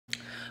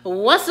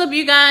What's up,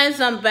 you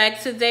guys? I'm back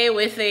today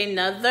with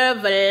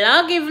another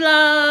vloggy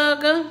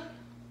vlog.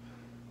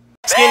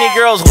 Skinny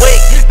girls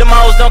weak, them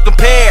hoes don't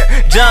compare.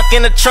 Junk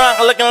in the trunk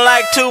looking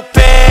like 2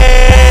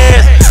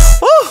 pairs.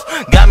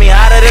 Woo, got me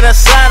hotter than a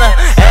sauna.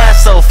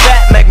 Ass so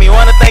fat, make me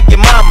wanna thank your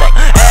mama.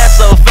 Ass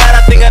so fat,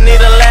 I think I need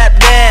a lap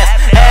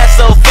dance. Ass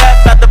so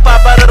fat, about to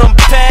pop out of them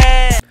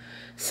pants.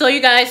 So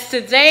you guys,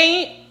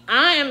 today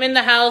I am in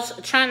the house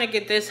trying to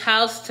get this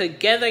house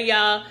together,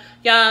 y'all.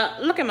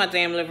 Y'all, look at my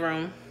damn living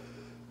room.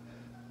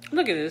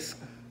 Look at this.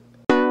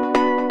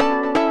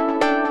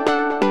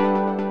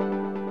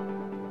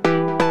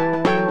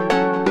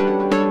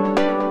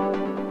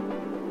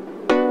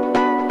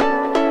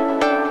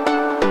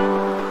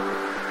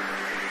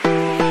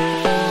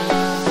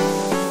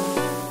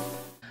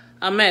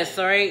 A mess,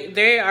 alright?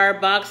 There are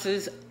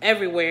boxes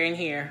everywhere in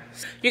here.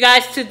 You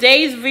guys,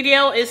 today's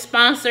video is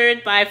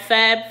sponsored by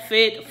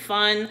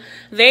FabFitFun.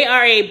 They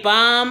are a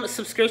bomb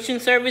subscription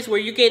service where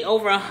you get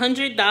over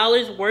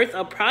 $100 worth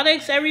of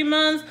products every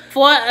month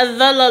for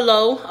the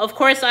low. Of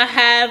course, I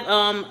have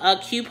a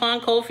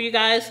coupon code for you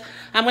guys.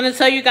 I'm going to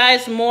tell you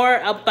guys more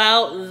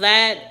about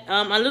that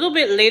a little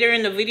bit later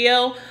in the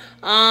video.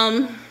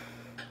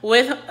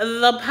 With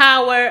the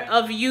power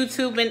of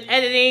YouTube and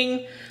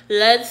editing,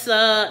 let's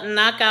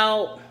knock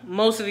out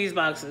most of these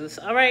boxes.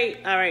 All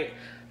right,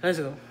 let's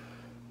go.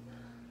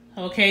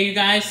 Okay, you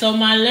guys, so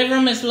my living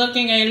room is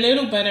looking a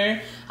little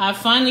better. I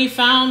finally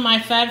found my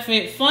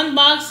FabFitFun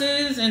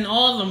boxes and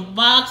all the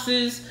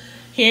boxes.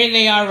 Here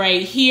they are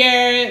right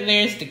here.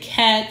 There's the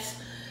cats.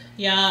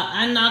 Yeah,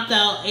 I knocked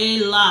out a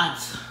lot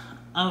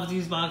of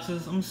these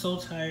boxes. I'm so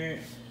tired,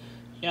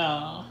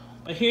 y'all.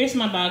 But here's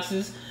my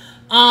boxes.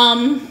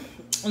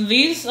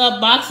 These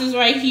boxes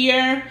right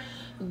here,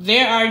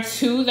 there are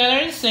 2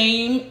 that are the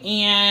same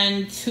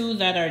and 2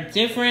 that are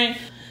different.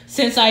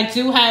 Since I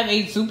do have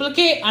a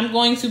duplicate, I'm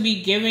going to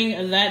be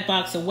giving that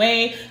box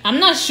away. I'm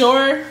not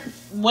sure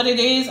what it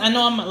is. I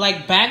know I'm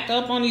like backed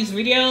up on these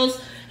videos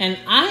and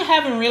I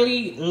haven't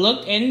really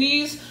looked in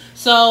these.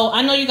 So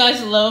I know you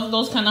guys love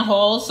those kind of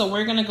hauls. So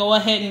we're going to go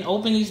ahead and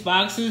open these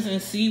boxes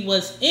and see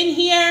what's in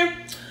here.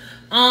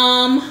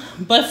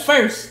 But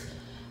first,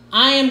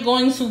 I am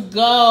going to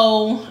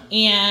go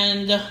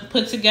and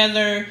put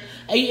together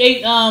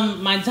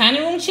my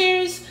dining room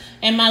chairs.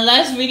 In my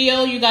last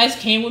video, you guys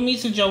came with me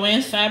to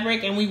Joann's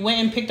Fabric and we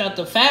went and picked out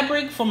the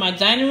fabric for my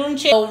dining room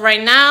chair. So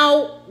right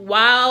now,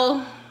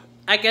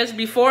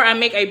 before I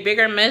make a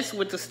bigger mess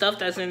with the stuff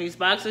that's in these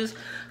boxes,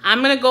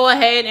 I'm gonna go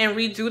ahead and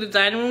redo the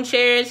dining room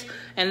chairs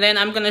and then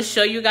I'm gonna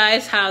show you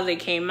guys how they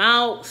came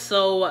out.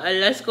 So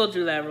let's go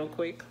do that real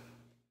quick.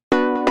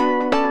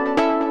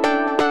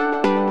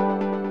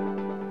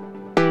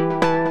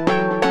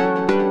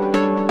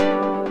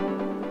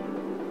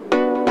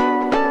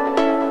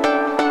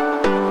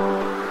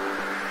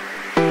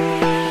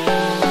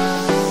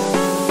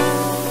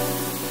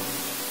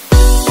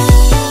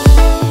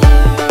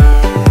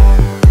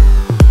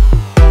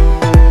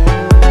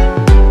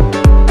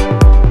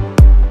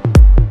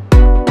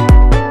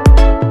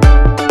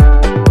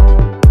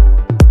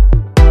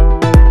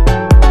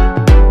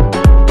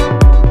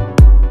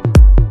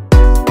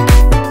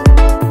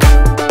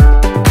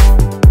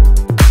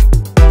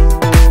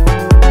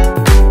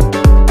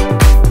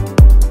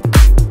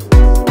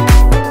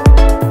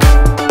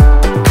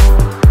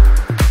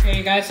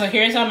 So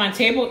here's on my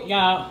table.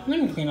 Y'all, let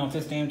me clean off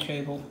this damn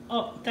table.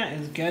 Oh, that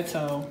is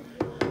ghetto.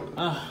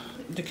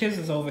 The kids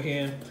is over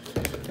here.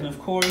 And of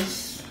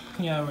course,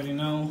 y'all already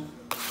know.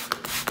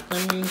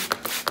 Let me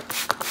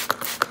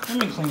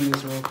clean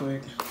this real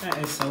quick. That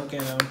is so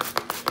ghetto.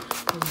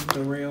 This is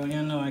the real.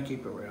 Y'all know I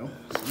keep it real.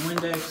 Some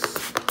Windex.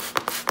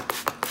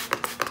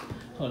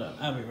 Hold up,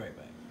 I'll be right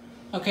back.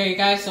 Okay,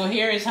 guys, so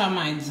here is how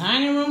my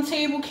dining room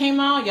table came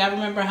out. Y'all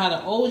remember how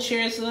the old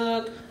chairs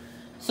look?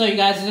 So you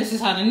guys, this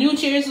is how the new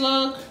chairs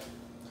look.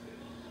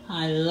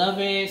 I love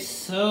it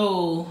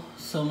so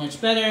much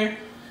better.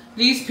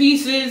 These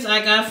pieces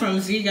I got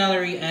from Z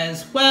Gallery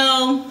as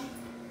well.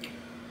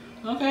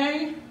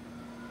 Okay.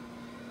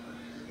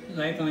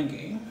 Like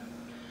blinky.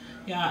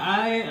 Yeah,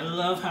 I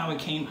love how it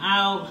came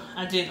out.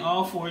 I did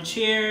all 4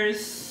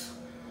 chairs.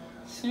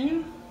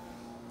 See?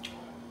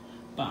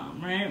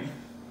 Bomb, right?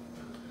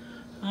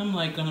 I'm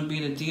like gonna be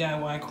the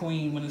DIY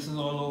queen when this is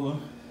all over.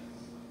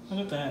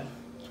 Look at that.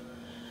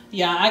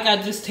 Yeah, I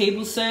got this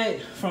table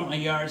set from a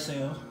yard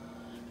sale.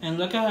 And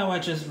look at how I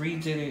just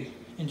redid it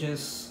and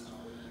just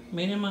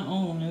made it my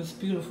own. It's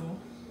beautiful.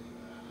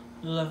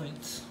 Love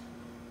it.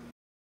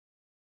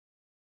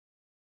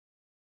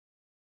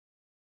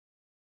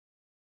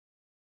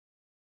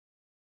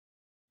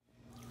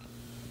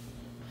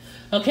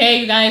 Okay,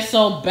 you guys,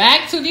 so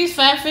back to these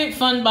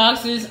FabFitFun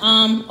boxes.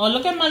 Oh,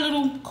 look at my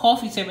little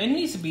coffee table. It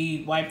needs to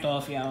be wiped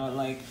off, y'all.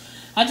 Like,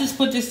 I just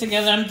put this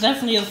together. I'm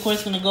definitely, of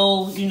course, gonna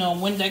go, you know,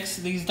 Windex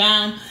these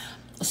down.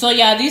 So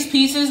yeah, these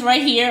pieces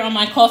right here on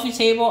my coffee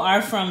table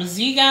are from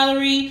Z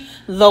Gallery.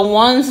 The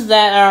ones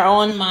that are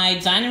on my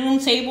dining room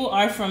table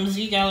are from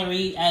Z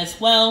Gallery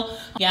as well.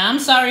 Yeah, I'm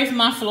sorry if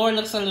my floor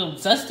looks a little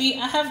dusty.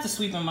 I have to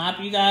sweep and mop,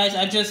 you guys.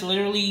 I just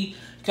literally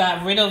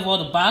got rid of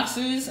all the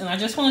boxes, and I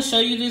just want to show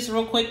you this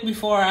real quick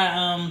before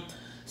I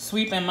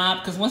sweep and mop,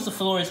 because once the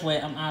floor is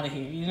wet, I'm out of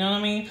here. You know what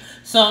I mean?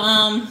 So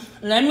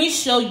let me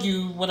show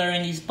you what are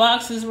in these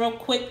boxes real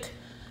quick.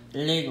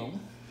 Lego.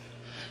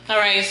 All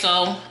right,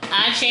 so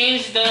I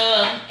changed the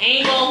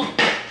angle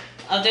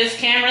of this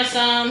camera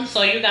some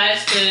so you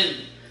guys could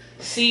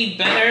see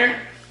better.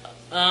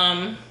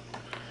 Let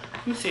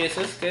me see, is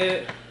this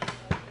good?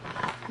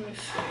 Let me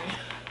see.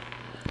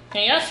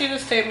 Can y'all see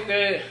this table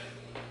good?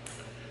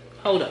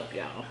 Hold up,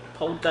 y'all.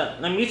 Hold up.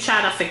 Let me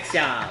try to fix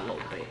y'all a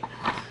little bit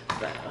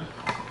better.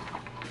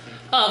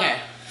 Okay,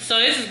 so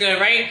this is good,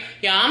 right?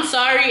 Y'all, I'm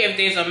sorry if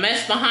there's a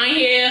mess behind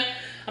here.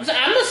 I'm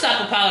gonna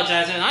stop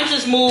apologizing. I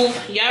just move.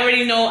 Y'all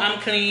already know I'm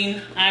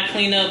clean. I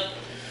clean up.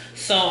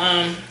 So,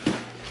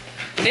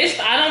 this,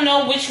 I don't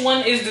know which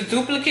one is the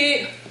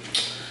duplicate.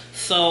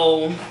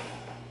 So,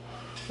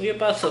 we're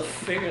about to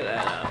figure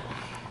that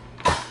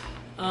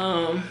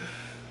out.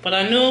 But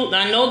I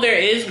know there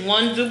is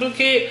one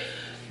duplicate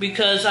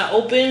because I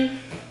opened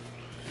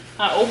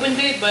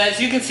it, but as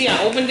you can see,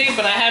 I opened it,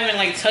 but I haven't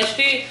like touched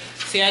it.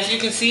 See, as you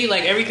can see,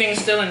 like everything's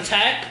still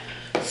intact.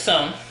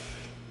 So,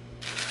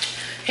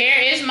 here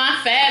is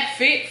my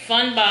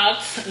FabFitFun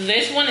box.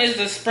 This one is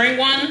the spring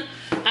one.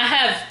 I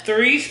have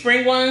 3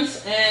 spring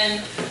ones,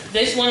 and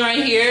this one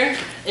right here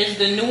is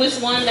the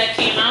newest one that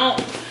came out.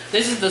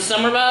 This is the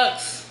summer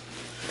box.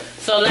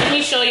 So let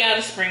me show y'all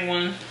the spring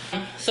one.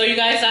 So you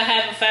guys, I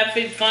have a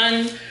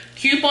FabFitFun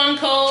coupon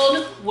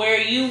code where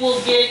you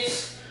will get,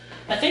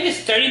 I think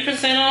it's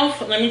 30% off.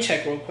 Let me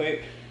check real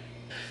quick.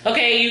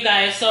 Okay, you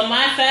guys, so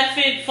my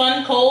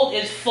FabFitFun code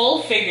is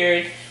full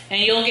figured, and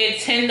you'll get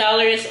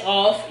 $10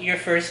 off your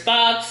first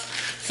box.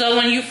 So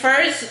when you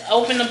first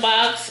open the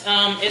box,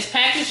 it's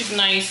packaged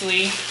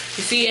nicely. You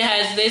see it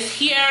has this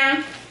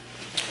here,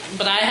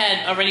 but I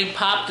had already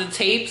popped the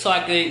tape so I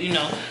could, you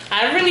know,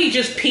 I really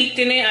just peeked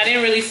in it. I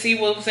didn't really see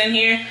what was in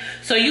here.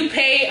 So you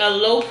pay a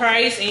low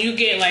price and you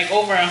get like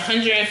over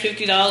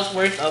 $150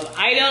 worth of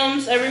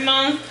items every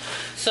month.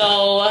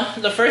 So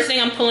the first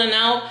thing I'm pulling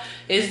out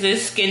is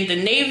this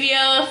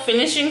Scandinavia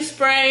finishing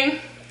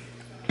spray.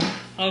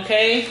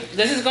 Okay,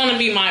 this is gonna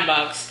be my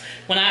box.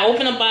 When I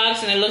open a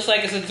box and it looks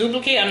like it's a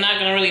duplicate, I'm not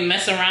gonna really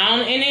mess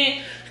around in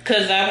it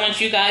because I want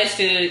you guys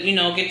to, you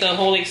know, get the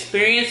whole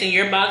experience and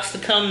your box to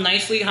come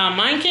nicely how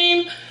mine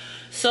came.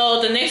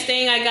 So the next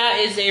thing I got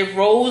is a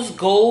rose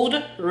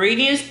gold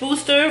radiance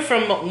booster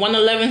from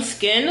 111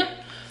 Skin.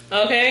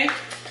 Okay,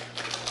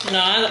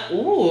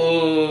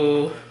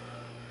 ooh.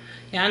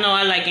 Yeah, I know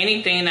I like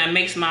anything that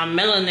makes my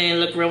melanin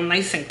look real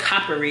nice and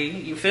coppery.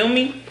 You feel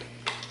me?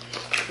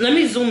 Let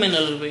me zoom in a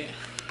little bit.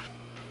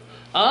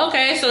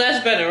 Okay, so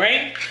that's better,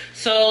 right?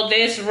 So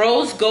this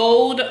rose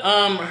gold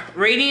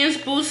radiance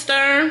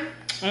booster.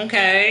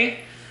 Okay.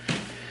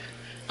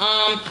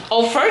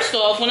 Oh, first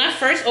off, when I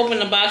first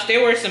opened the box,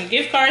 there were some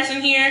gift cards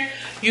in here.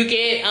 You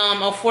get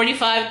a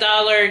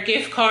 $45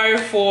 gift card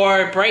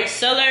for Bright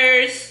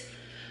Sellers.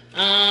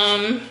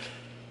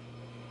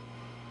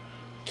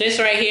 This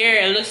right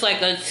here, it looks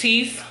like a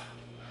teeth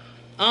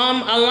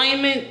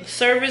alignment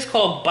service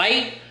called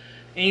Bite.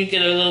 And you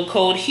get a little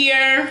code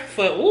here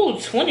for, ooh,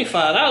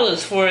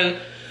 $25 for,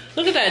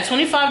 look at that,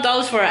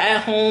 $25 for an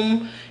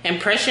at-home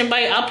impression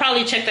bite. I'll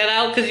probably check that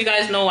out because you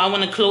guys know I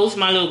want to close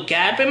my little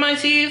gap in my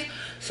teeth.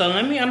 So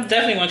I'm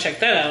definitely going to check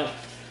that out.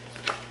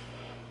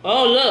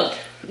 Oh, look,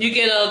 you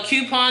get a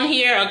coupon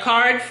here, a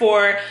card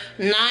for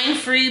 9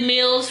 free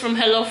meals from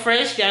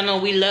HelloFresh. Y'all know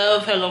we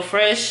love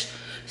HelloFresh.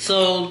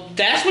 So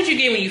that's what you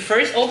get when you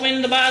first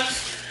open the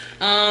box.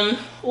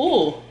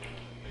 Ooh.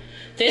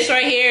 This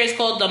right here is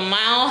called the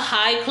Mile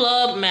High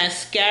Club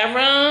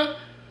Mascara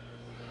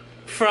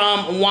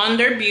from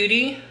Wander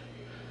Beauty.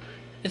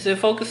 Is it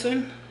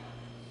focusing?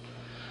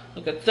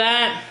 Look at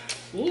that.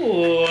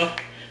 Ooh,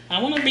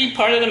 I want to be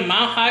part of the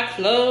Mile High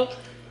Club.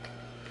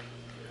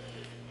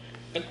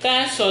 Look at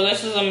that. So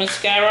this is a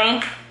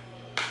mascara.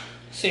 Let's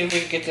see if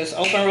we can get this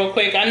open real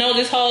quick. I know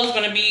this haul is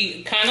going to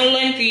be kind of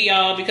lengthy,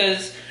 y'all,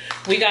 because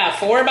we got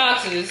 4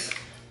 boxes.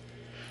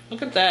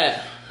 Look at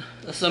that.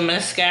 This is a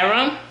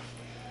mascara.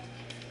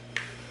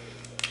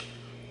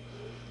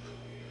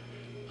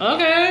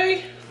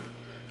 Okay,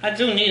 I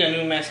do need a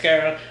new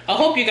mascara. I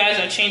hope you guys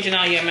are changing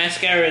out your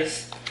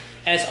mascaras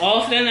as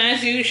often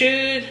as you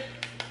should.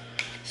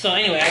 So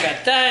anyway, I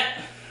got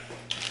that.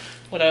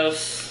 What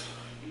else?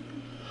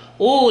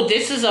 Ooh,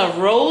 this is a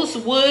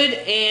rosewood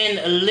and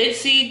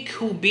Litzy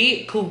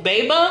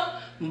Kubeba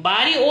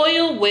body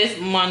oil with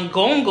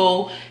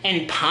mongongo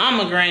and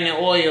pomegranate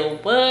oil.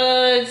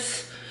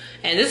 What?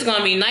 And this is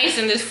gonna be nice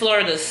in this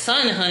Florida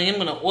sun, honey. I'm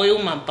gonna oil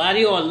my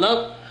body all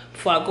up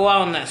before I go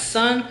out in that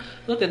sun.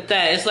 Look at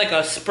that. It's like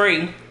a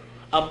spray.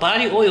 A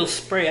body oil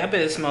spray. I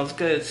bet it smells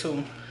good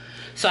too.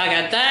 So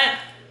I got that.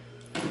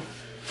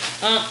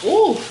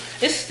 Ooh,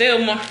 it's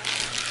still more.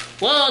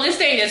 Whoa, this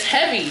thing is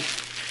heavy.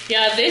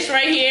 Yeah, this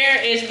right here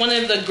is one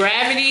of the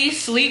Gravity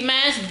sleep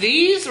masks.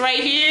 These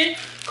right here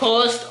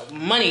cost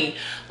money.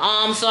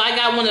 So I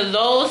got one of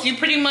those.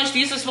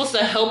 These are supposed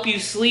to help you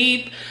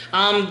sleep.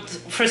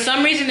 For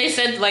some reason they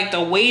said like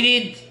the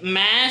weighted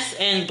mask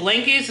and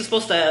blankets is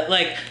supposed to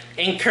like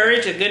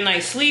encourage a good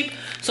night's sleep.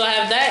 So I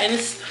have that, and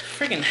it's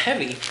freaking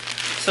heavy.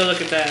 So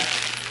look at that.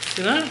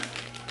 See that?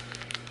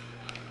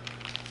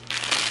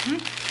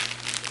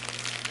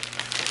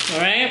 All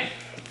right.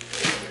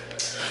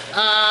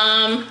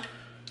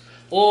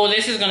 Oh,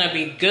 this is gonna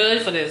be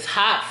good for this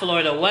hot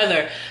Florida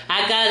weather.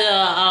 I got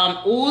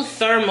a Oud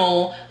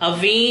Thermal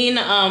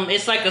Avene.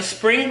 It's like a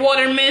spring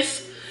water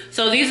mist.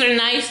 So these are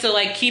nice to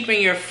like keep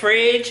in your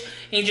fridge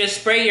and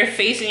just spray your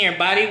face and your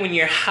body when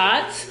you're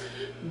hot.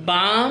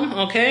 Bomb,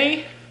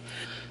 okay?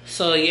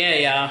 So yeah,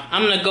 y'all.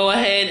 I'm gonna go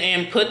ahead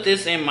and put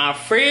this in my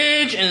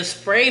fridge and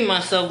spray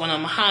myself when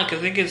I'm hot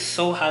because it gets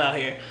so hot out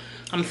here.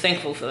 I'm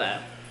thankful for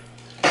that.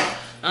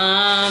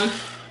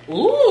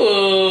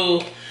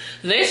 Ooh.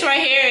 This right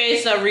here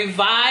is a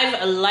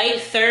Revive Light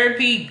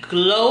Therapy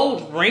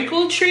Glow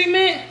Wrinkle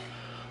Treatment.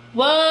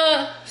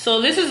 What?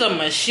 So this is a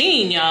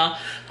machine, y'all.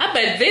 I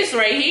bet this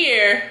right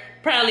here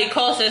probably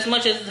costs as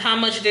much as how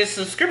much this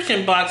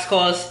subscription box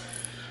costs.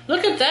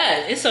 Look at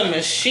that. It's a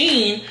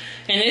machine,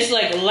 and it's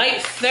like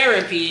light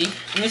therapy,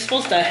 and it's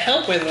supposed to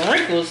help with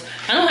wrinkles.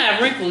 I don't have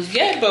wrinkles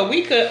yet, but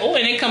we could. Oh,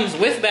 and it comes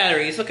with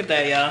batteries. Look at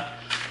that, y'all.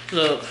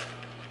 Look.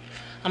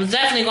 I'm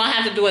definitely going to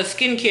have to do a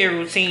skincare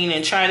routine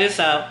and try this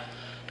out.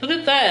 Look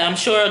at that. I'm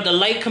sure the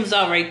light comes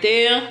out right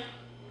there.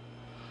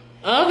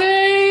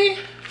 Okay.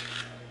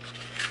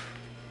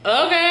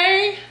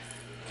 Okay.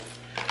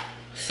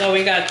 So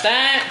we got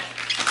that.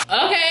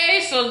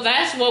 Okay, so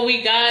that's what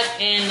we got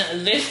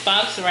in this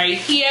box right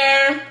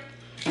here.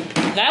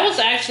 That was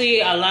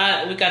actually a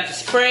lot. We got the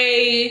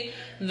spray,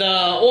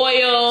 the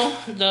oil,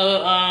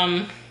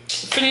 the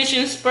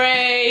finishing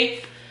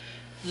spray,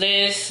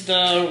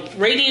 the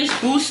radiance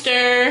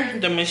booster,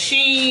 the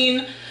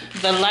machine,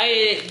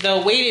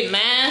 the weighted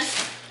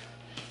mask.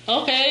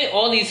 Okay,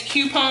 all these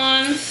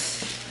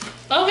coupons.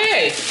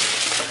 Okay.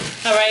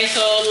 All right,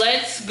 so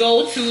let's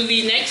go to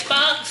the next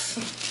box.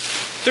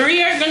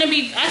 3 are gonna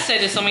be, I said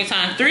this so many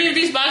times, 3 of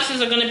these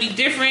boxes are gonna be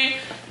different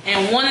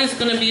and 1 is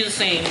gonna be the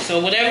same. So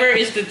whatever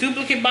is the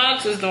duplicate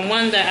box is the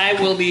one that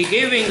I will be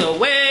giving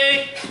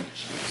away.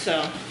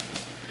 So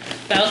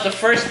that was the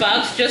first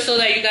box, just so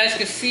that you guys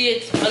can see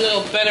it a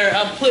little better.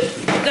 I'll put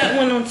that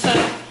one on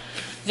top.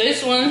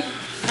 This one,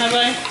 have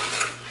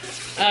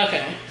I?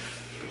 Okay.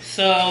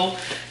 So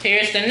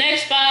here's the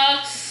next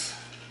box.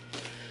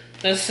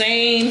 The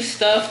same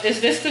stuff.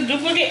 Is this the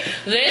duplicate?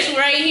 This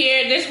right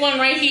here, this one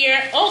right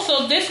here.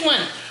 Also this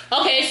one.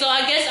 Okay, so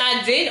I guess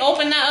I did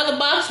open that other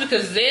box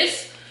because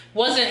this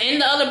wasn't in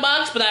the other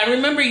box, but I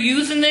remember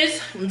using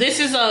this. This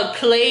is a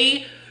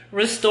clay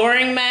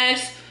restoring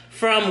mask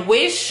from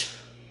Wish.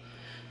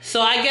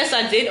 So I guess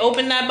I did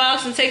open that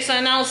box and take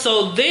something out.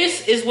 So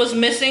this is what's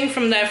missing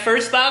from that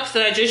first box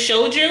that I just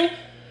showed you.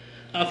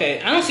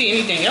 Okay, I don't see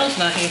anything else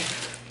not here.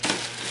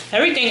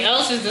 Everything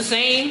else is the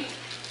same.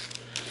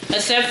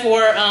 Except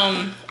for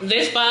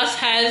this box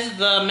has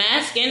the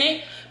mask in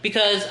it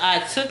because I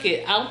took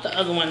it out the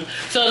other one.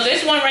 So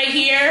this one right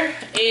here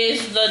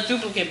is the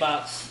duplicate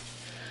box.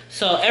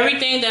 So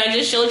everything that I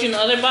just showed you in the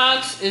other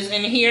box is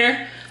in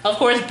here. Of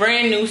course,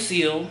 brand new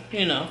seal,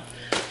 you know.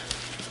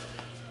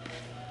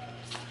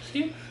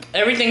 See?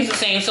 Everything's the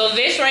same. So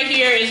this right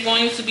here is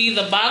going to be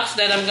the box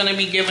that I'm going to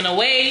be giving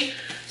away.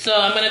 So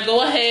I'm going to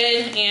go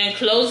ahead and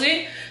close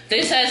it.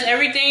 This has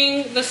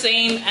everything the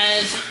same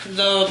as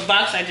the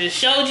box I just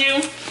showed you.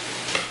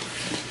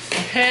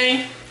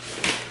 Okay.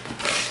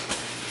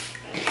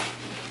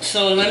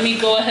 So let me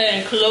go ahead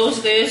and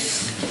close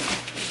this.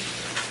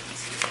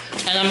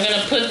 And I'm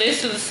going to put this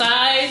to the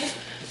side.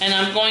 And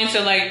I'm going to,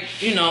 like,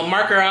 you know,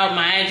 marker out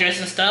my address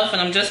and stuff.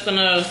 And I'm just going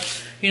to,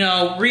 you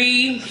know,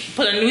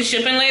 put a new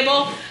shipping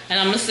label. And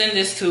I'm going to send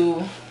this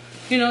to,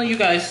 you know, you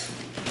guys.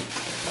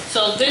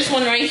 So this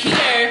one right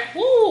here.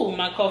 Woo,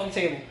 my coffee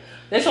table.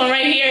 This one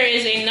right here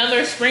is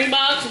another spring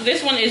box.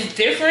 This one is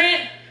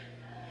different.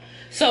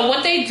 So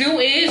what they do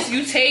is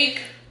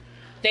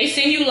they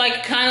send you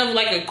like kind of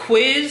like a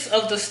quiz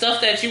of the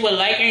stuff that you would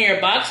like in your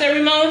box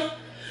every month.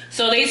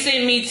 So they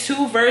sent me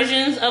 2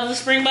 versions of the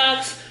spring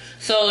box.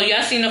 So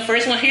y'all seen the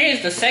first one. Here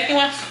is the second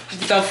one.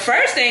 The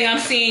first thing I'm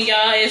seeing,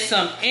 y'all, is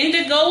some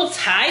indigo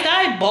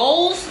tie-dye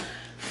bowls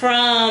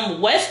from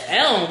West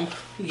Elm.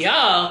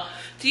 Y'all,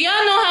 do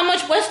y'all know how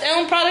much West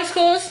Elm products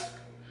cost?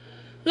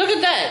 Look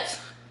at that.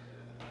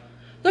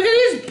 Look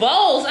at these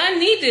bowls. I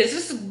need this.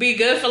 This would be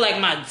good for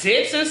like my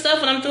dips and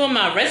stuff when I'm doing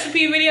my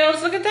recipe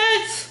videos. Look at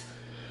that.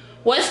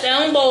 West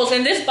Elm bowls.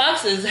 And this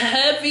box is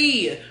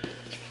heavy.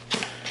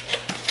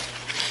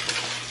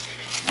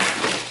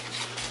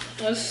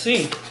 Let's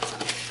see.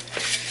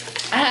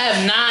 I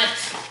have not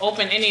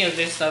opened any of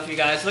this stuff, you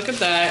guys. Look at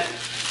that.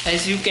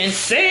 As you can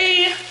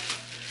see.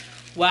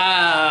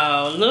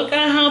 Wow. Look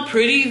at how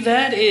pretty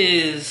that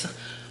is.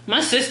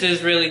 My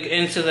sister's really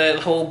into that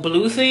whole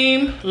blue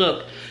theme.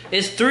 Look.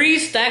 It's 3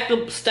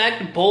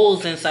 stacked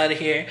bowls inside of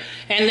here.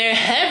 And they're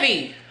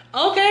heavy.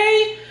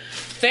 Okay?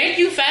 Thank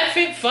you,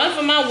 FabFitFun,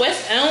 for my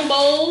West Elm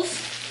bowls.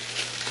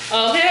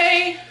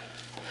 Okay.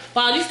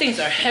 Wow, these things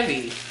are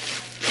heavy.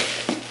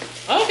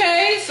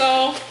 Okay,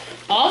 so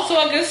also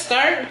a good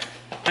start.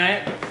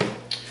 Alright.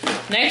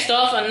 Next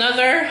off,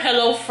 another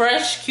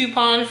HelloFresh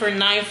coupon for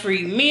 9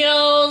 free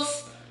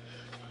meals.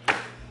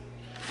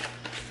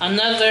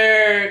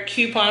 Another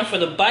coupon for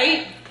the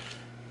bite.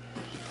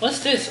 What's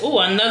this? Oh,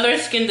 another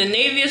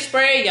Scandinavia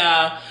spray.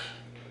 Yeah,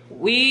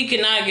 we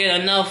cannot get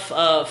enough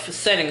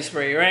setting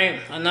spray, right?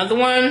 Another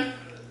one.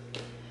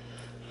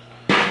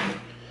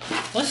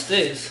 What's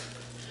this?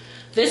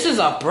 This is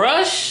a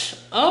brush.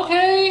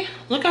 Okay,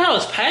 look at how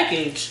it's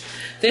packaged.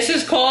 This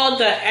is called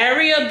the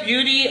Area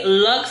Beauty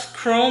Luxe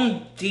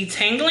Chrome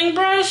Detangling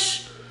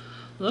Brush.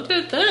 Look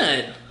at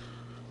that.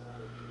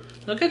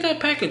 Look at that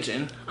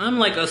packaging. I'm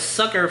like a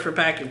sucker for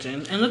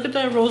packaging. And look at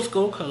that rose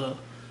gold color.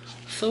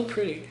 So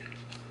pretty.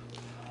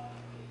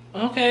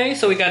 Okay,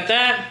 so we got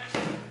that.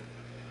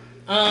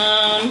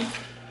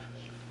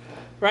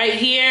 Right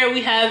here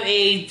we have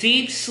a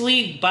deep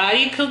sleep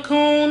body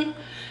cocoon.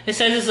 It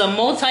says it's a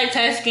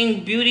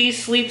multitasking beauty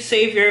sleep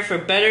savior for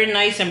better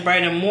nights and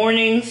brighter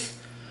mornings.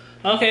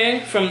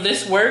 Okay, from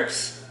This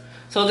Works.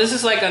 So this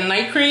is like a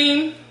night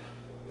cream.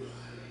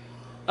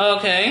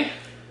 Okay.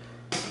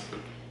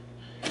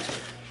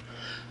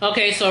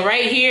 Okay, so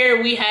right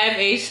here we have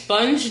a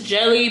Sponge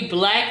Jelly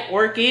Black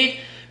Orchid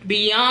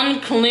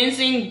Beyond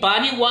Cleansing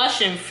Body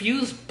Wash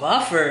Infused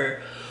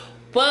Buffer.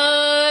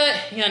 But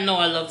yeah, no,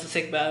 I love to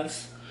take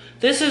baths.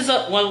 This is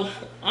a, well,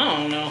 I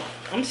don't know.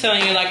 I'm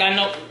telling you, like, I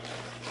know.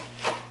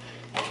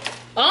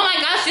 Oh my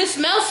gosh, it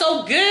smells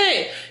so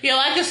good. Yo,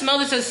 I can smell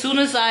this as soon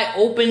as I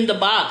open the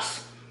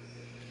box.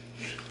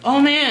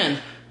 Oh man.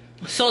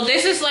 So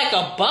this is like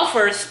a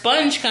buffer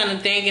sponge kind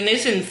of thing, and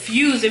it's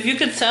infused. If you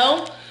could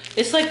tell,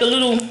 it's like a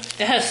little,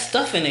 it has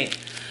stuff in it.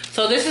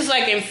 So this is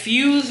like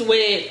infused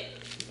with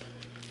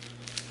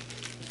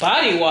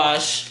body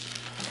wash.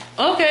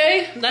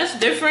 Okay, that's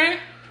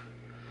different.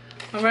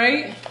 All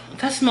right,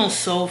 that smells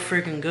so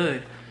freaking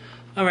good.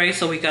 All right,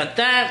 so we got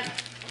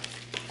that.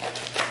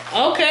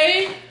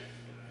 Okay.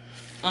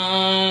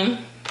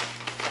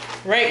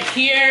 Right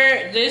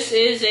here, this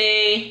is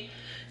a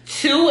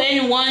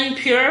 2-in-1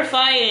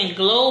 Purify and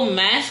Glow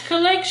Mask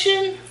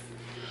Collection.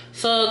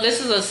 So this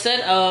is a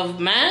set of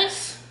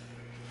masks.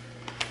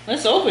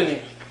 Let's open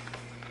it.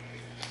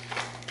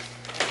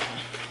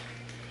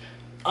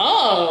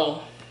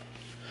 Oh,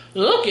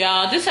 look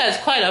y'all, this has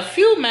quite a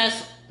few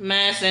masks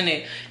in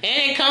it.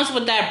 And it comes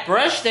with that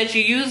brush that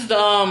you used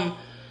to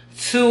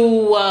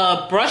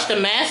brush the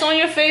mask on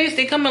your face.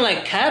 They come in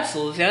like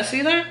capsules. Y'all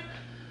see that?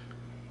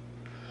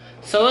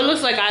 So it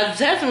looks like I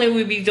definitely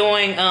would be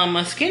doing a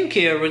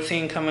skincare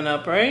routine coming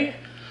up, right?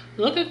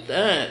 Look at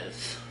that.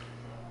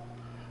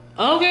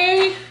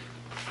 Okay.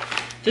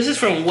 This is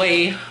from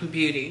Way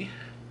Beauty.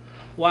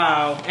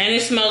 Wow. And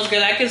it smells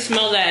good. I can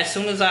smell that as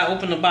soon as I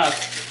open the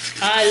box.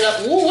 I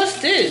love, ooh,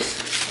 what's this?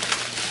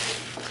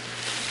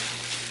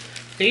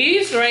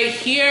 These right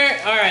here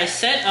are a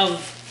set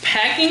of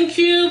packing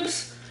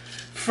cubes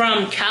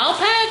from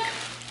COLLAB.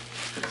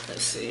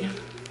 Let's see.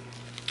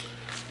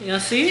 Y'all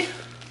see?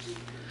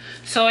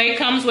 So it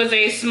comes with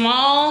a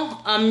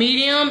small, a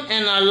medium,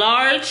 and a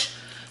large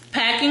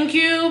packing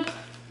cube.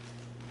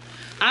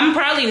 I'm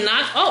probably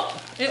not,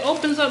 oh, it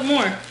opens up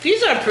more.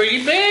 These are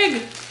pretty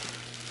big.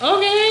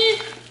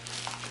 Okay.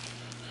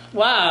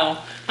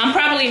 Wow. I'm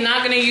probably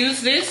not gonna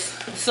use this.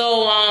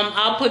 So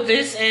I'll put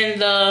this in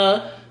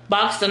the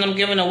box that I'm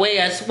giving away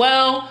as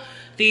well.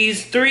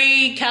 These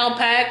 3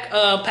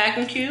 COLLAB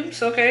packing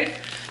cubes, okay?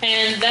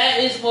 And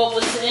that is what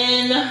was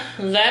in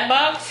that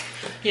box.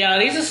 Yeah,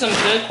 these are some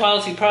good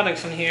quality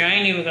products in here. I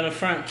ain't even gonna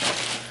front.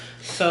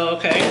 So,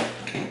 okay.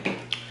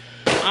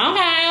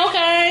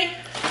 Okay.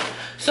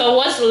 So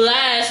what's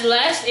last?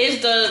 Last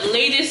is the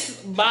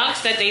latest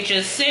box that they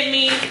just sent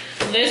me.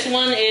 This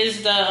one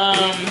is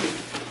the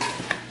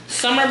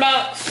summer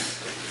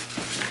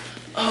box.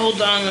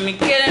 Hold on, let me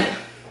get it.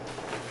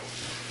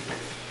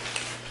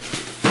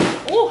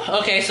 Ooh,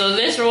 okay, so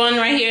this one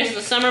right here is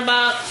the summer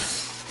box.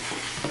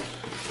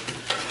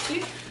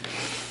 See?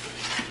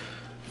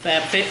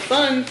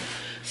 FabFitFun.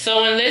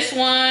 So in this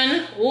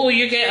one, ooh,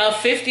 you get a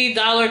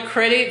 $50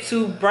 credit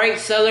to Bright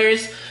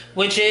Sellers,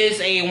 which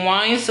is a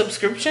wine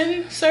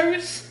subscription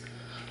service.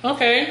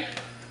 Okay.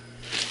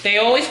 They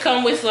always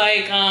come with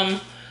like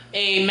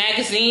a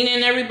magazine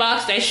in every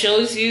box that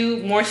shows you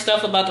more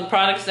stuff about the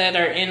products that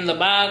are in the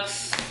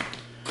box,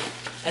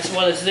 as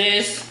well as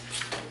this.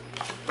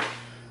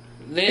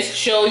 This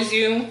shows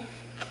you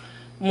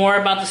more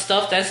about the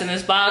stuff that's in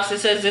this box. It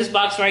says this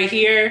box right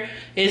here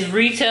is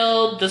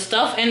retail. The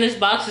stuff in this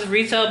box is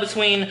retail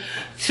between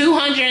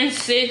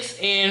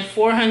 $206 and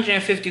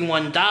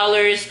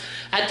 $451.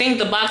 I think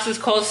the boxes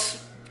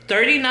cost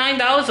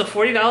 $39 or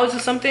 $40 or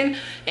something,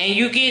 and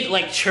you get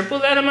like triple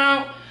that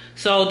amount.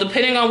 So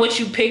depending on what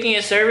you pick in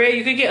your survey,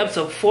 you could get up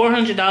to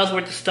 $400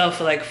 worth of stuff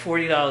for like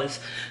 $40.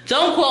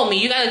 Don't quote me,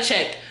 you gotta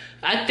check.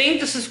 I think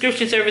the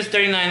subscription service is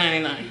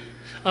 $39.99,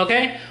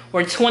 okay?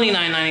 Or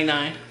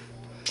 $29.99.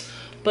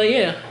 But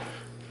yeah.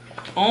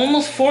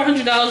 Almost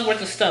 $400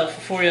 worth of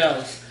stuff for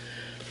 $40.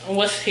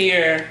 What's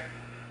here?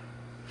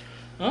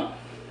 Oh,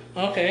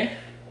 okay.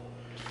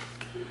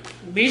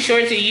 Be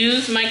sure to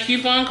use my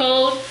coupon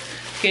code.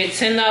 Get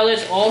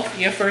 $10 off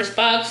your first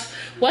box.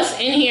 What's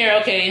in here?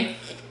 Okay.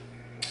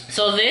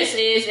 So this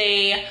is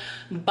a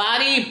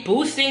body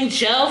boosting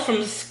gel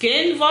from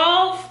Skin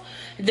Volve.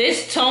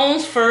 This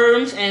tones,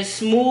 firms, and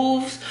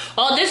smooths.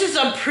 Oh, this is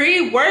a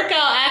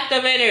pre-workout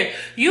activator.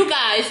 You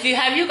guys,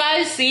 have you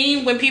guys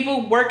seen when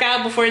people work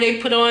out before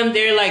they put on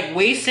their like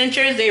waist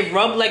cinchers, they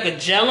rub like a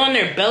gel on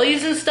their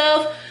bellies and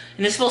stuff,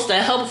 and it's supposed to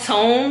help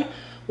tone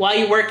while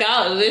you work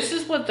out? This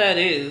is what that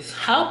is.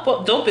 How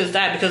dope is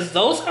that? Because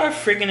those are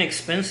freaking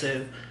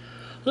expensive.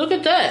 Look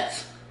at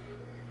that.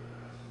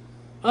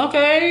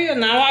 Okay,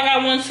 now I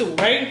got one too,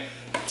 right?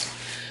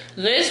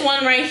 This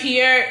one right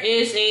here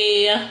is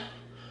a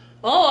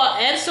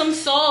Epsom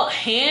salt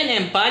hand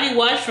and body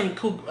wash from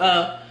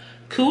Coco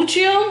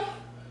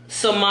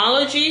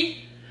Somology.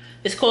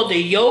 It's called the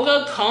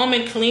Yoga Calm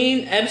and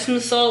Clean Epsom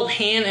salt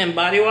hand and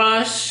body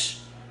wash.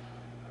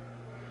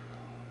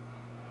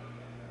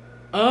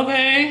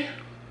 Okay.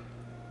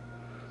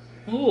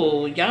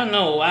 Ooh, y'all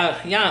know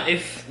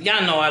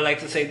I like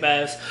to take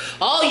baths.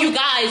 Oh, you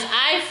guys,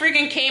 I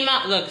freaking came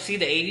out. Look, see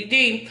the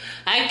ADD.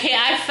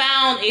 I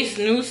found a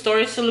new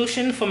storage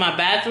solution for my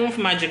bathroom,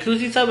 for my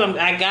jacuzzi tub.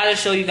 I gotta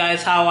show you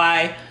guys how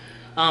I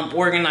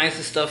organize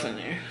the stuff in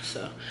there.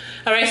 So,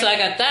 all right, so I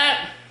got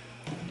that.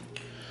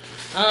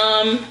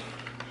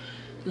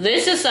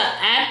 This is an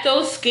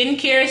Apto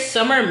Skincare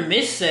Summer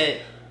Mist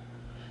Set.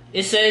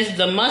 It says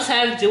the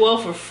must-have duo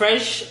for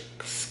fresh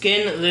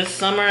skin this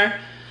summer.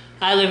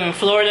 I live in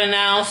Florida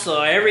now,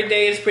 so every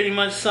day is pretty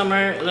much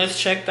summer. Let's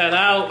check that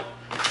out.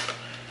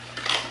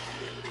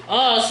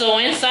 Oh, so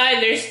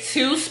inside there's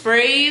two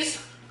sprays.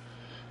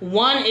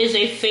 One is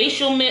a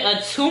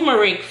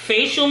turmeric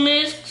facial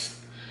mist,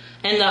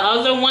 and the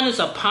other one is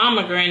a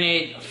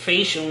pomegranate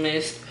facial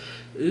mist.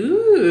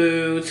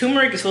 Ooh,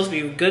 turmeric is supposed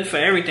to be good for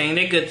everything.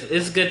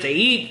 It's good to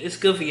eat. It's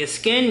good for your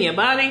skin, your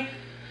body.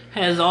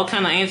 Has all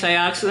kind of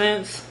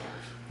antioxidants.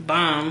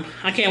 Bomb.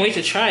 I can't wait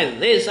to try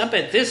this. I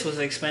bet this was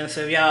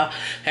expensive, y'all.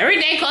 Every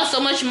day costs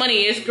so much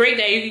money. It's great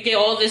that you can get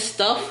all this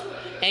stuff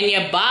in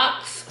your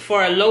box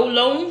for a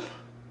low.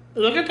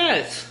 Look at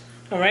that.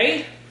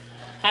 Alright?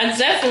 I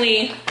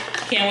definitely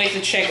can't wait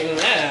to check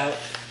that out.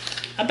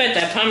 I bet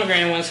that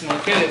pomegranate one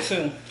smells good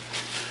too.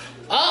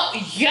 Oh,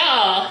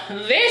 y'all.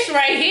 This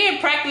right here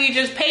practically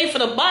just paid for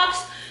the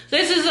box.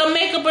 This is a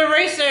makeup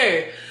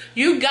eraser.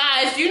 You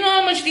guys, do you know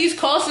how much these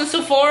cost in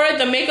Sephora?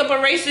 The makeup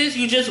erasers,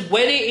 you just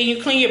wet it and you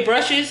clean your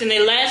brushes and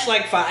they last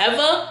like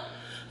forever.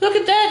 Look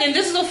at that, and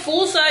this is a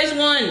full-size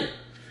one.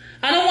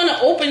 I don't want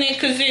to open it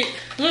because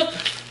look,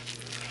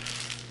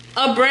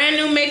 a brand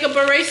new makeup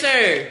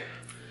eraser.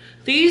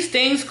 These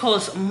things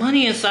cost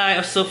money inside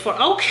of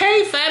Sephora.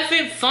 Okay,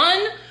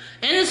 FabFitFun,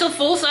 and it's a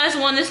full-size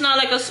one. It's not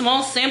like a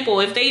small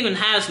sample, if they even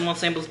have small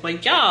samples.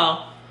 But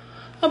y'all,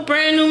 a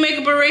brand new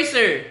makeup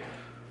eraser.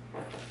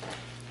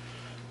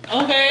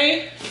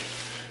 Okay,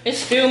 it's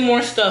still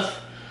more stuff.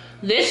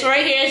 This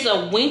right here is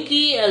a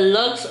Winky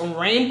Lux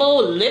Rainbow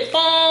Lip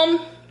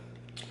Balm.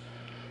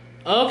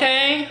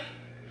 Okay,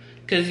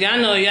 because y'all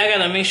know y'all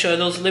gotta make sure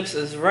those lips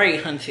is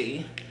right,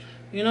 hunty.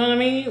 You know what I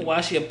mean?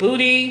 Wash your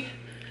booty,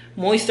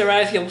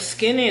 moisturize your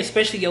skin, and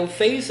especially your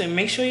face, and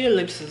make sure your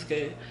lips is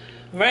good.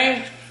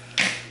 Right?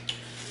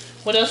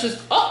 What else is...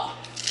 Oh!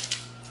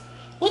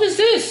 What is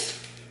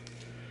this?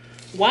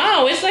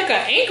 Wow, it's like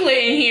an anklet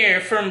in here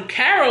from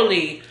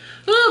Carolee.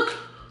 Look,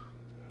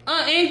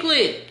 an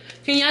anklet.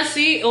 Can y'all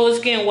see? Oh,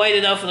 it's getting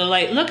whited out for the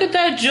light. Look at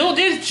that jewel.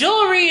 There's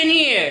jewelry in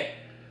here.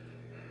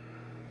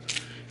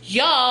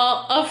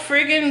 Y'all, a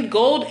friggin'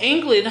 gold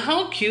anklet.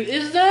 How cute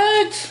is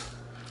that?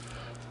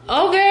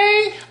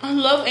 Okay, I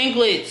love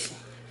anklets.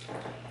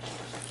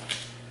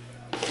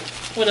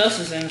 What else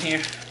is in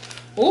here?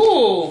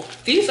 Ooh,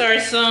 these are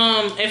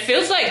some, it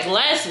feels like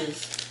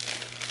glasses.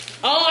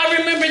 Oh, I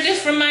remember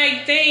this from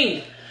my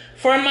thing,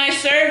 for my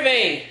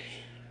survey.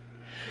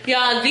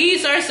 Y'all,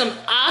 these are some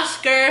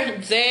Oscar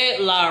de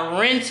la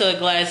Renta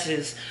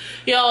glasses.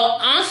 Yo,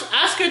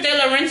 Oscar de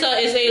la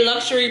Renta is a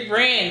luxury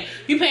brand.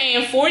 You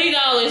paying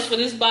 $40 for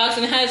this box,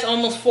 and it has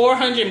almost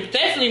 400,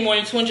 definitely more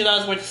than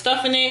 $200 worth of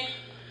stuff in it.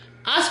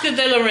 Oscar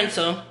de la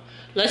Renta.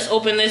 Let's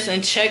open this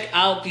and check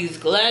out these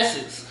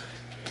glasses.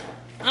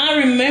 I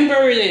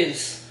remember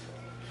this.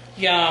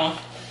 Y'all.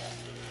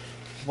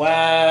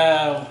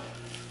 Wow.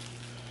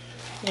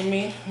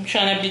 I'm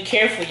trying to be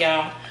careful,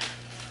 y'all.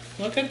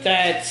 Look at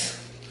that.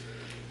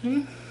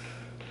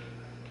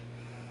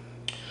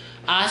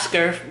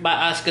 Oscar by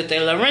Oscar de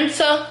la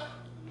Renta.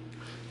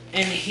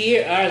 And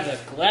here are the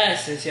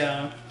glasses,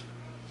 y'all.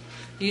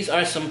 These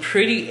are some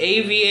pretty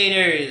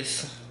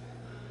aviators.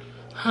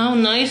 How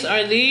nice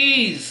are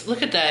these?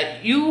 Look at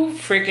that. You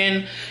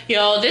freaking...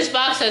 Yo, this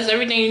box has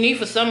everything you need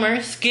for summer.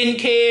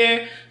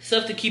 Skincare,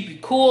 stuff to keep you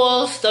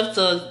cool, stuff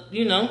to,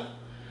 you know,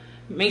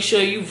 make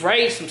sure you're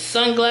right. Some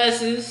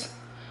sunglasses.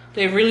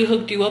 They really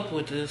hooked you up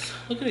with this.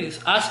 Look at these.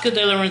 Oscar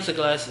de la Renta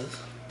glasses.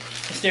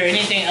 Is there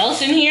anything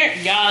else in here?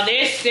 Y'all,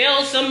 there's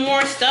still some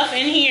more stuff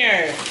in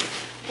here.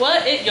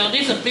 What? Yo,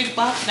 there's a big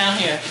box down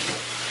here.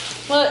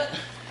 What?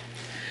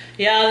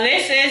 Y'all,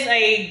 this is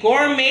a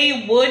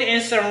gourmet wood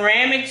and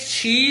ceramics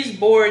cheese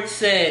board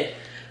set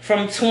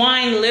from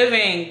Twine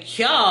Living.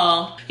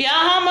 Y'all,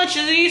 how much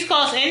do these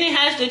cost? And it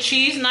has the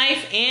cheese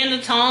knife and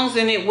the tongs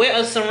in it with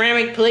a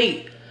ceramic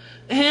plate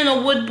and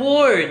a wood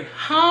board.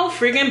 How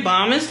freaking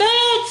bomb is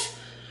that?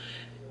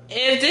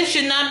 If this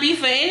should not be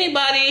for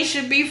anybody, it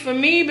should be for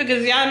me,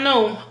 because y'all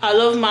know I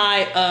love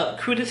my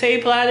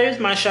crudité platters,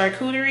 my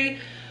charcuterie.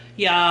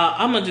 Y'all,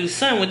 I'm gonna do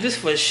something with this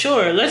for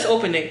sure. Let's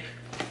open it.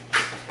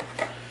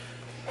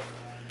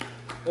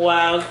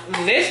 Wow,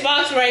 this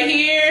box right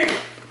here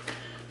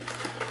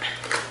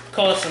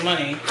cost some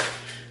money.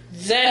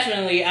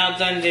 Definitely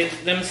outdone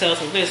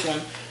themselves with this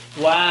one.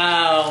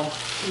 Wow,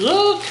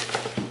 look.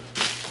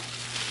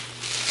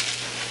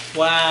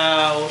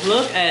 Wow,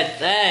 look at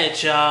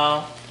that,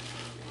 y'all.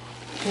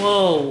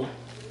 Whoa.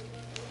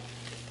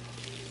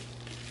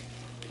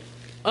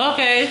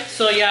 Okay,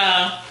 so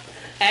y'all,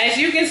 as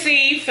you can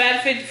see,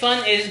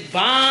 FabFitFun is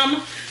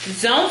bomb.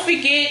 Don't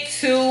forget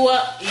to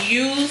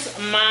use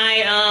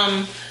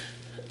my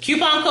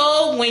coupon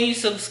code when you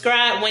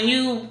subscribe, when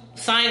you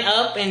sign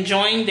up and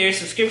join their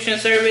subscription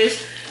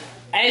service.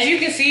 As you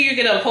can see, you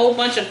get a whole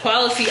bunch of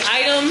quality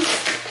items,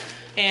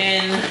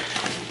 and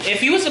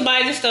if you was to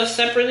buy this stuff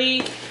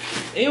separately,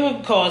 it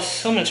would cost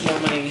so much more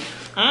money.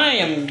 I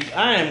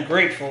am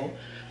grateful.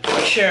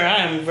 For sure, I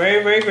am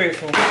very, very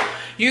grateful.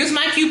 Use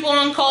my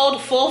coupon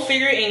code Full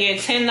Figure and get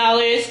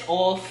 $10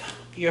 off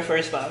your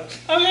first box.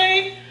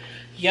 Okay?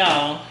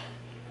 Y'all.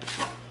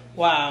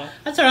 Wow.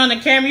 I turn on the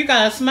camera, you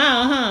gotta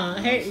smile, huh?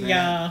 Hey,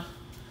 y'all.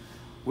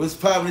 What's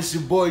poppin'? It's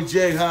your boy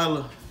Jay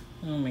Holla.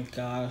 Oh my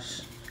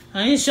gosh.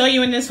 I didn't show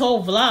you in this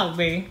whole vlog,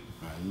 babe.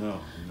 I know.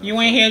 You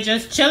ain't here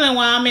just chilling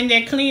while I'm in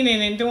there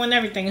cleaning and doing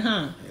everything,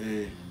 huh?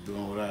 Hey,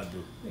 doing what I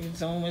do. You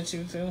doing what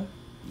you do?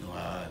 You know how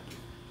I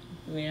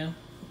do. Yeah.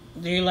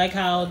 Do you like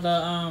how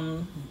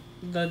the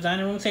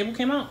dining room table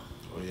came out?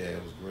 Oh yeah,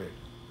 it was great.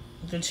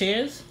 The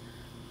chairs?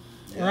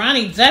 Yeah.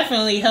 Ronnie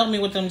definitely helped me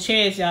with them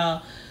chairs,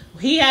 y'all.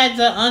 He had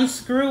to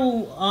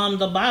unscrew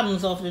the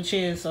bottoms off the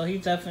chairs, so he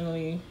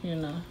definitely, you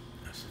know.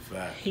 That's a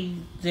fact. He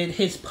did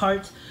his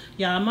part.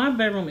 Y'all, my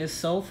bedroom is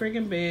so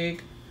freaking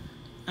big.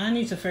 I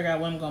need to figure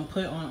out what I'm going to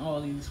put on all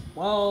these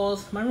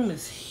walls. My room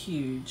is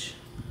huge.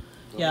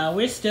 Yeah,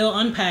 we're still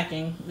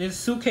unpacking. There's a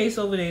suitcase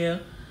over there.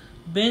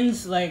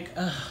 Ben's like,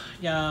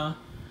 y'all.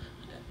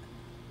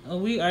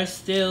 We are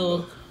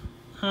still,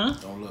 huh?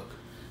 Don't look.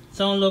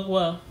 Don't look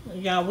well.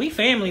 Y'all, we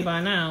family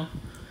by now.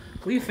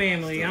 We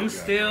family. I'm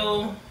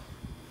still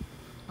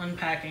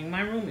unpacking.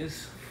 My room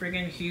is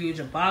freaking huge.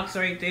 A box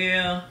right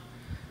there.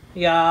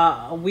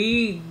 Yeah,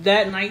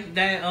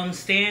 that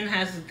stand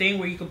has the thing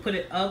where you can put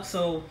it up,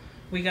 so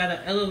we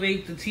gotta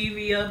elevate the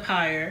TV up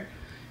higher.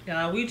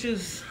 Yeah, we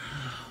just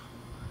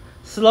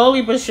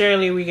slowly but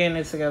surely we getting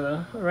it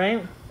together,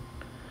 right?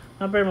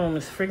 My bedroom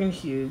is freaking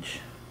huge.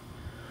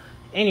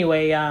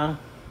 Anyway, y'all.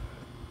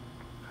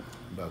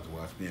 About to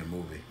watch me a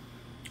movie.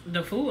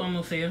 The food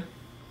almost here.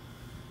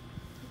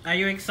 Are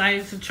you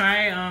excited to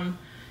try?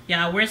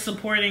 Yeah, we're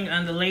supporting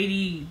the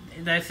lady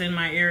that's in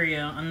my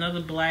area,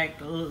 another black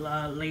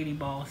lady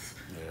boss.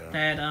 Yeah.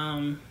 That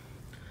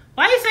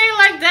why you saying it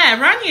like that?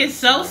 Ronnie is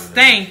so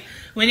stank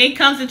when it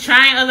comes to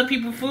trying other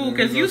people's food,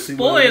 because you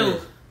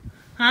spoiled.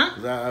 Huh?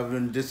 I've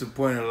been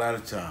disappointed a lot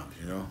of times,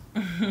 you know.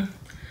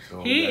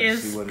 So he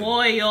is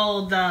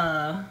spoiled.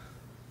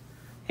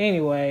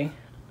 Anyway,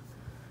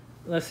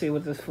 let's see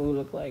what this food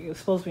look like. It's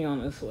supposed to be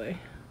on this way.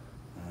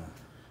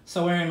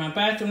 So we're in my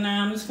bathroom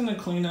now. I'm just gonna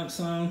clean up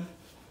some,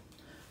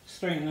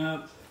 straighten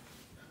up,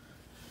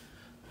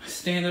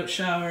 stand up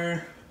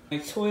shower, my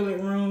toilet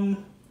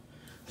room.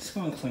 Just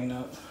gonna clean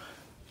up.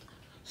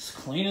 Just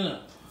clean it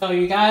up. So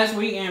you guys,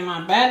 we in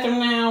my bathroom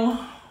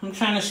now. I'm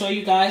trying to show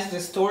you guys the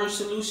storage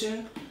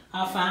solution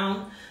I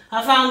found.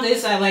 I found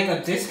this at like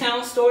a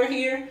discount store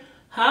here.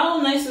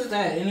 How nice is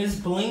that? And it's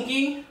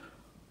blingy.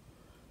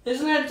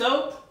 Isn't that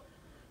dope?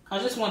 I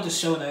just wanted to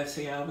show that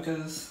to y'all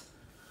because,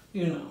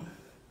 you know.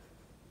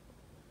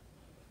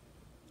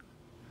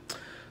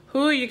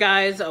 Who you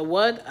guys,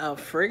 what a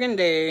friggin'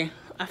 day.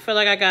 I feel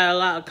like I got a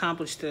lot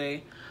accomplished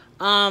today.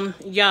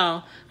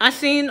 Y'all, I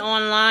seen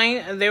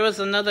online there was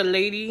another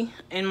lady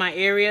in my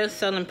area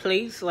selling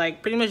plates,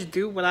 like pretty much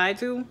do what I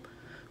do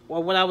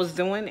or what I was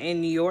doing in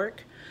New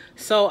York.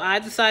 So I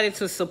decided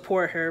to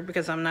support her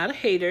because I'm not a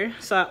hater.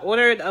 So I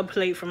ordered a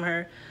plate from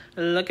her.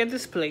 Look at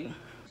this plate.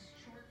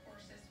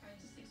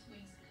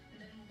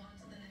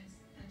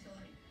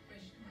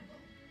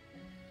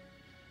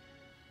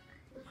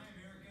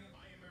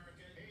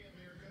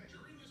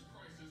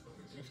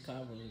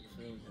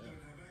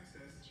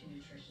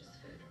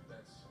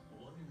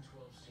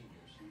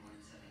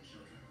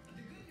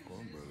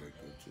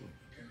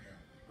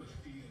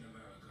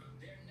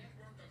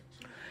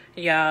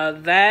 Yeah,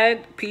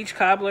 that peach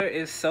cobbler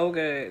is so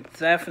good.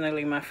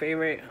 Definitely my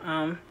favorite.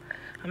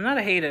 I'm not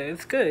a hater.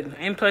 It's good.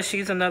 And plus,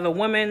 she's another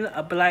woman,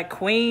 a black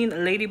queen, a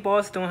lady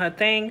boss doing her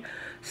thing.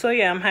 So,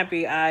 yeah, I'm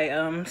happy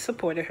I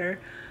supported her.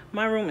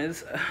 My room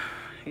is...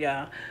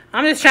 yeah,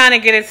 I'm just trying to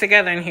get it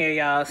together in here,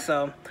 y'all.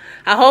 So,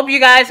 I hope you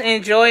guys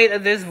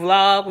enjoyed this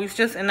vlog. We was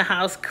just in the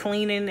house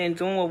cleaning and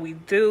doing what we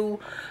do.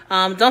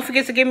 Don't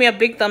forget to give me a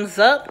big thumbs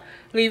up.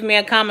 Leave me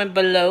a comment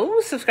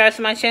below. Subscribe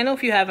to my channel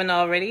if you haven't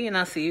already. And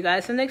I'll see you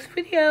guys in the next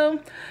video.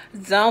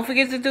 Don't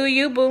forget to do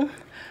you, boo.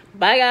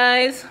 Bye,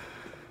 guys.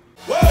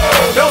 Whoa,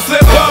 don't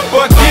slip up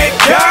or get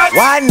caught.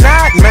 Why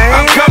not,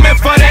 man? I'm coming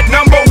for that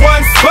 #1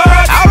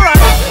 spot.